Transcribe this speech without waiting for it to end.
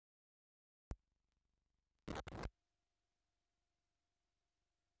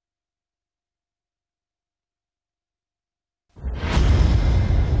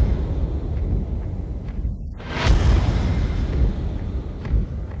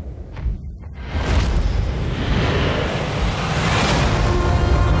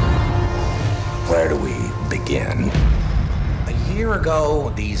Where do we begin? A year ago,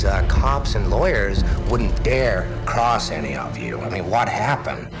 these cops and lawyers wouldn't dare cross any of you. I mean, what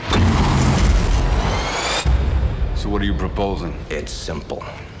happened? So what are you proposing? It's simple.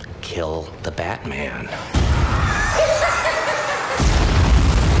 Kill the Batman.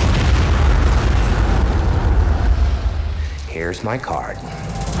 Here's my card.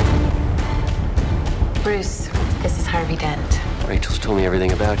 Bruce, this is Harvey Dent. Rachel's told me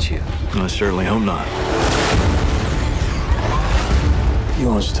everything about you. I certainly hope not. You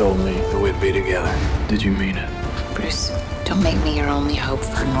once told me that we'd be together. Did you mean it? Bruce, don't make me your only hope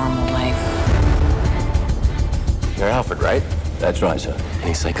for a normal life. You're Alfred, right? That's right, sir.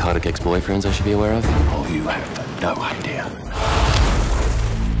 Any psychotic ex-boyfriends I should be aware of? Oh, you have no idea.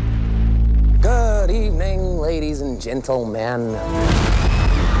 Good evening, ladies and gentlemen.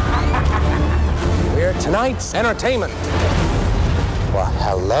 We're tonight's entertainment. Well,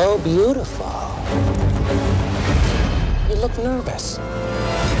 hello, beautiful. You look nervous.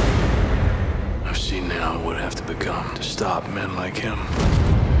 I've seen now it would have to become to stop men like him.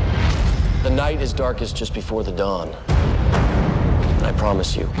 The night is darkest just before the dawn. I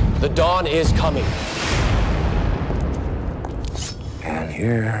promise you, the dawn is coming. And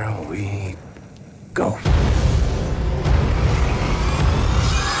here we go.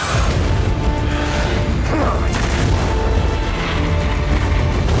 Come on.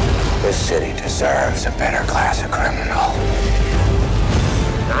 This city deserves a better class of criminal.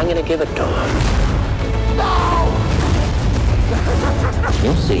 I'm gonna give it to him. No!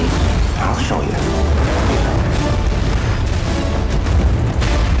 You'll see. I'll show you.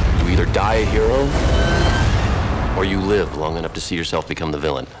 You either die a hero, or you live long enough to see yourself become the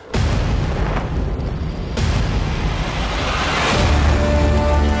villain.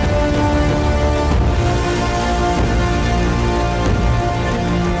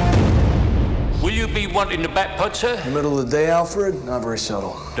 Will you be wanting the back putt, sir? In the middle of the day, Alfred? Not very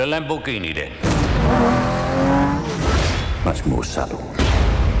subtle. The Lamborghini, then. Much more subtle.